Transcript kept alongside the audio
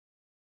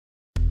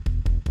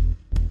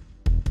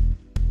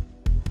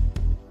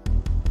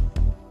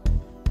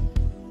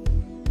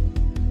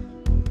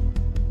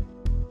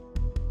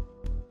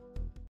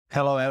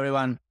Hello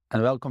everyone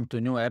and welcome to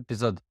a new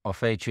episode of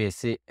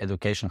HVAC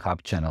Education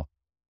Hub channel.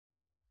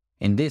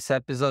 In this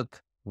episode,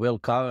 we'll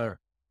cover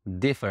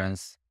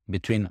difference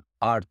between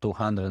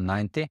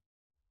R290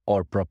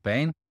 or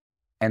propane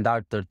and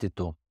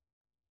R32.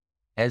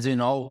 As you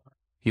know,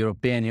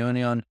 European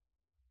Union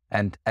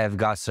and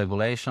F-gas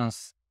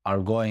regulations are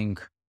going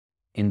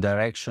in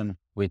direction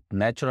with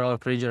natural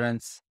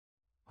refrigerants,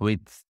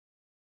 with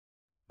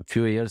a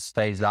few years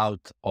phase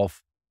out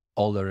of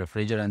older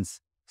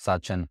refrigerants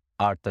such as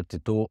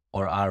R32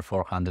 or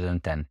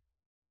R410.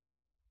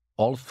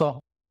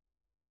 Also,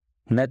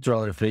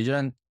 natural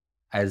refrigerant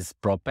as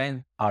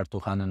propane,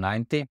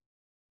 R290.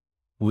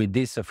 With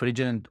this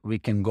refrigerant, we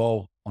can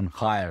go on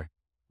higher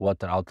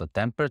water outlet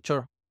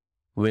temperature.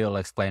 We'll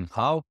explain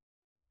how,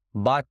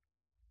 but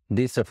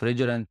this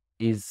refrigerant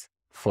is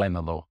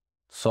flammable.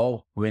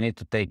 So we need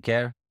to take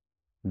care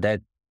that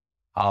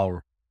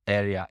our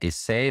area is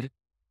safe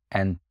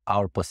and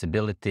our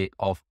possibility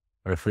of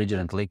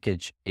refrigerant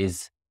leakage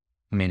is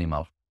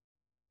minimal.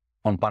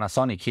 On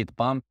Panasonic heat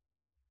pump,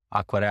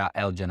 Aquarea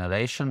L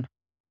generation,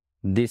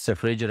 this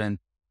refrigerant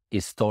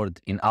is stored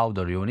in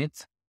outdoor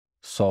units,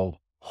 so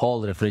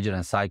whole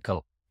refrigerant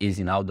cycle is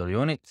in outdoor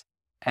units,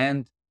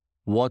 and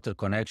water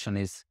connection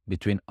is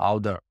between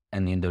outdoor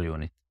and indoor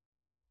unit.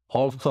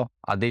 Also,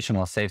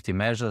 additional safety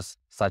measures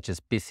such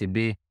as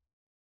PCB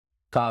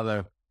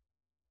cover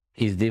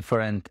is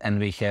different, and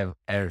we have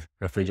air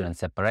refrigerant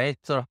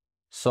separator,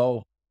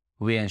 so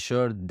we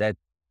ensure that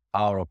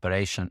our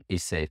operation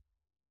is safe.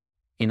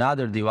 In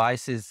other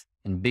devices,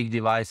 in big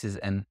devices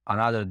and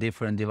another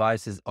different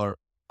devices or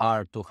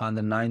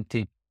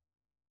R290,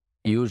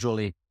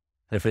 usually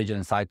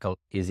refrigerant cycle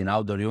is in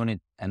outdoor unit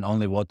and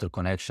only water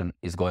connection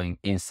is going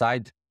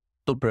inside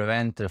to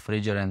prevent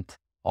refrigerant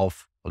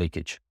of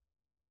leakage.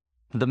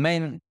 The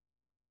main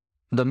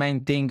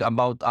thing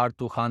about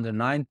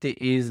R290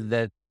 is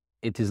that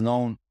it is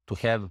known to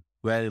have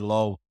very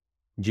low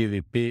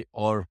GWP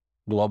or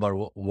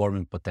global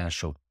warming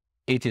potential.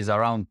 It is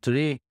around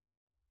 3.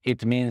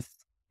 It means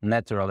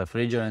natural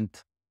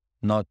refrigerant,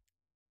 not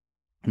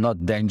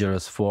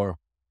dangerous for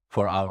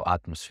our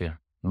atmosphere.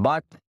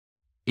 But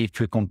if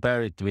we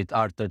compare it with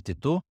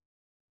R32,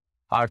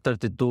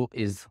 R32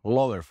 is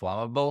lower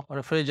flammable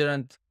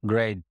refrigerant,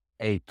 grade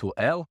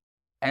A2L,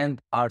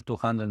 and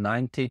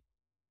R290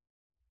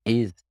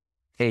 is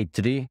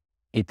A3.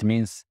 It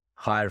means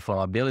higher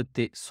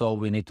flammability, so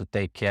we need to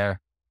take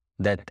care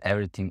that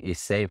everything is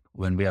safe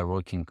when we are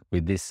working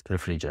with this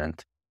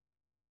refrigerant.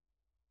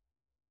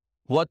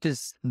 What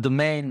is the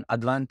main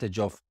advantage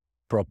of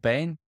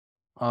propane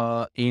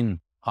in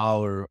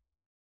our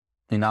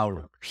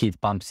heat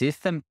pump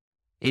system?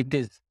 It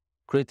is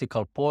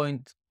critical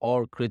point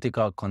or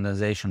critical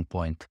condensation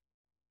point.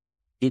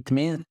 It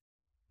means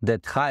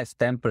that highest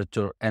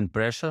temperature and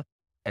pressure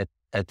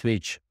at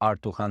which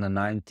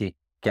R290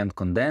 can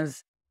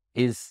condense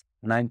is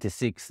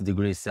 96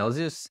 degrees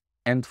Celsius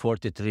and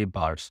 43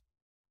 bars.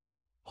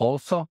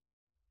 Also,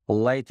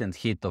 latent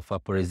heat of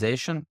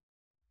vaporization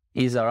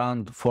is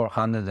around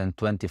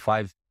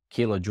 425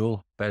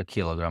 kilojoule per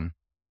kilogram.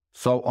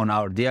 So on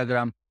our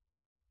diagram,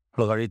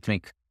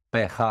 logarithmic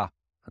pH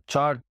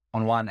chart,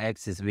 on one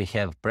axis we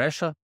have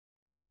pressure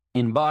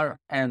in bar,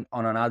 and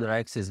on another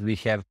axis we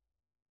have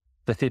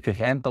specific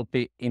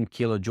enthalpy in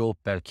kilojoule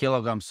per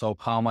kilogram. So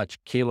how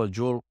much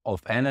kilojoule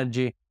of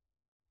energy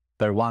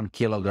per 1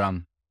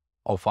 kilogram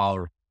of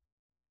our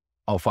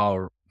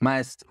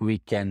mass we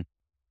can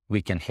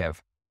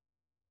have.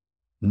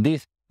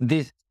 These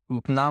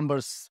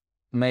numbers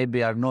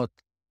maybe are not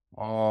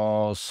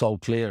so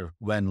clear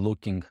when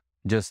looking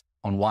just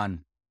on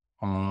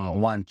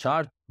one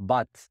chart,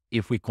 but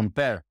if we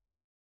compare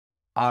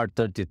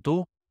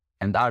R32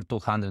 and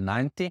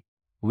R290,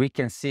 we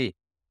can see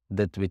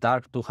that with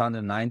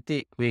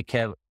R290 we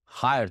have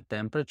higher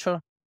temperature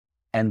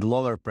and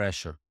lower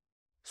pressure.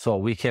 So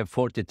we have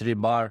 43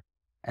 bar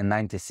and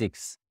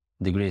 96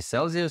 degrees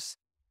Celsius,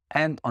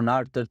 and on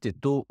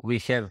R32 we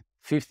have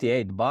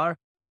 58 bar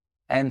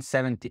and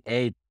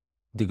 78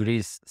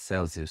 degrees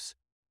Celsius.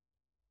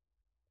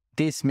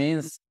 This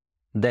means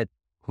that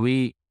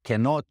we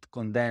cannot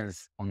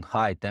condense on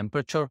high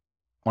temperature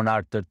on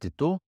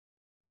R32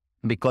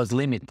 because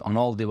limit on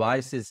all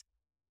devices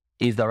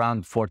is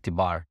around 40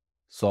 bar.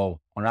 So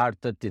on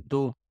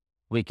R32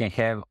 we can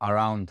have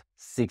around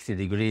 60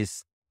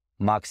 degrees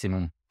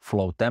maximum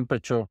flow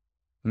temperature,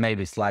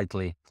 maybe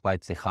slightly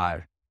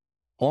higher.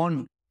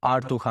 On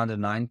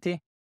R290,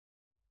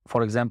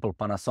 for example,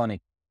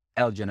 Panasonic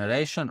L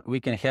generation,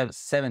 we can have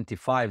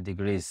 75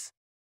 degrees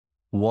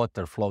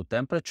water flow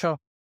temperature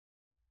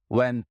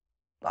when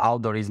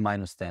outdoor is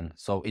 -10.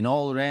 So in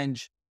all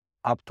range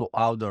up to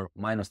outdoor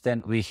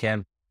 -10, we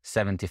have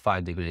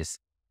 75 degrees.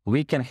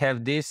 We can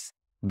have this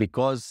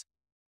because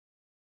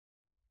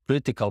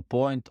critical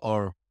point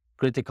or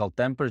critical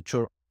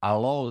temperature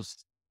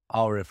allows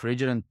our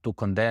refrigerant to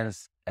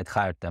condense at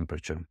higher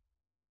temperature.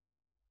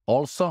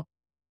 Also,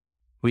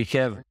 we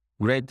have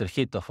greater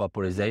heat of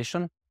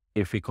vaporization.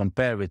 If we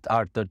compare with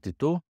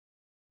R32,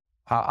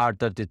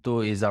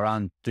 R32 is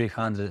around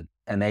 300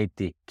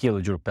 280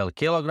 kilojoule per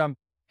kilogram,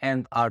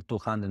 and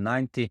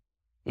R290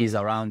 is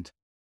around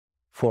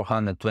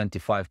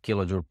 425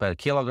 kilojoule per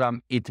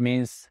kilogram. It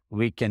means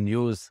we can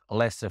use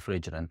less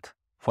refrigerant.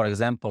 For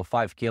example,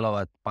 5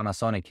 kilowatt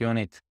Panasonic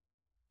unit,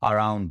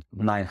 around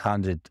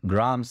 900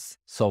 grams,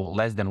 so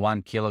less than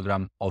 1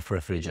 kilogram of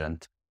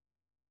refrigerant.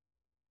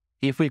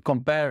 If we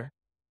compare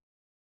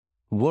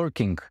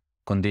working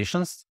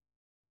conditions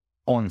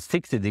on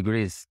 60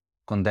 degrees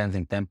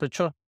condensing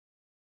temperature,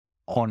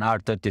 on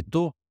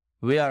R32,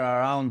 we are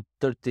around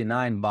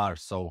 39 bar,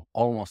 so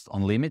almost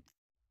on limit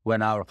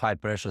when our high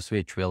pressure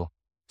switch will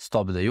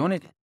stop the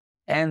unit.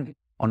 And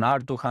on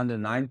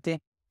R290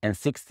 and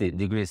 60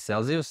 degrees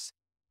Celsius,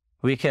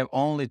 we have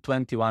only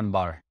 21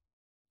 bar.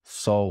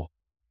 So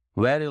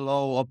very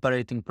low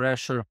operating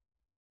pressure,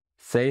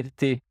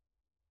 safety,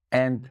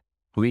 and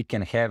we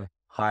can have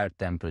higher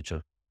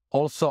temperature.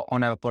 Also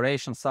on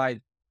evaporation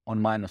side,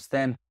 on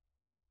 -10,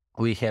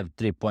 we have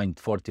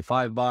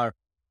 3.45 bar,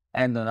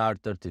 and on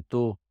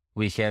R32,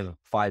 we have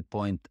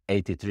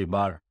 5.83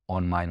 bar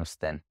on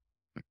 -10.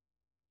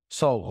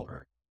 So,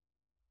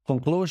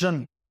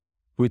 conclusion,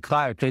 with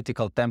higher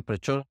critical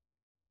temperature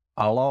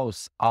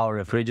allows our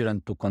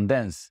refrigerant to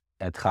condense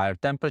at higher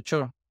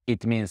temperature.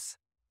 It means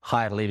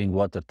higher living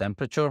water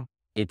temperature.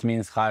 It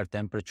means higher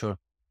temperature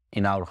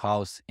in our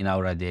house, in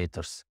our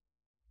radiators.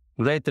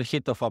 Greater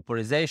heat of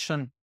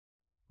vaporization,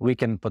 we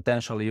can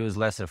potentially use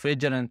less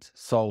refrigerant,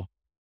 so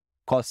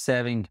cost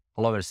saving,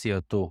 lower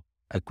CO2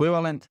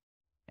 equivalent,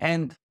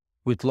 and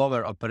with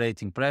lower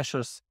operating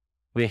pressures,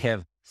 we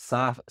have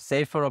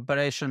safer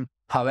operation.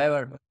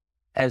 However,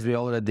 as we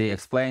already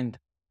explained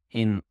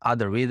in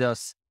other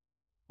videos,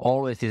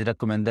 always is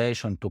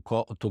recommendation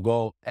to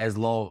go as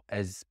low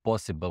as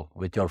possible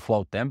with your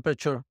flow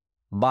temperature,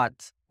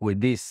 but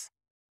with this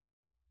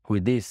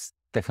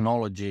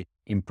technology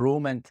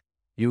improvement,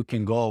 you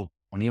can go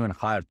on even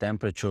higher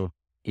temperature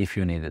if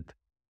you need it.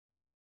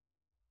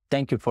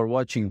 Thank you for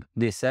watching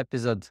this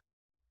episode.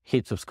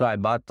 Hit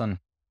subscribe button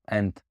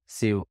and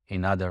see you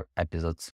in other episodes.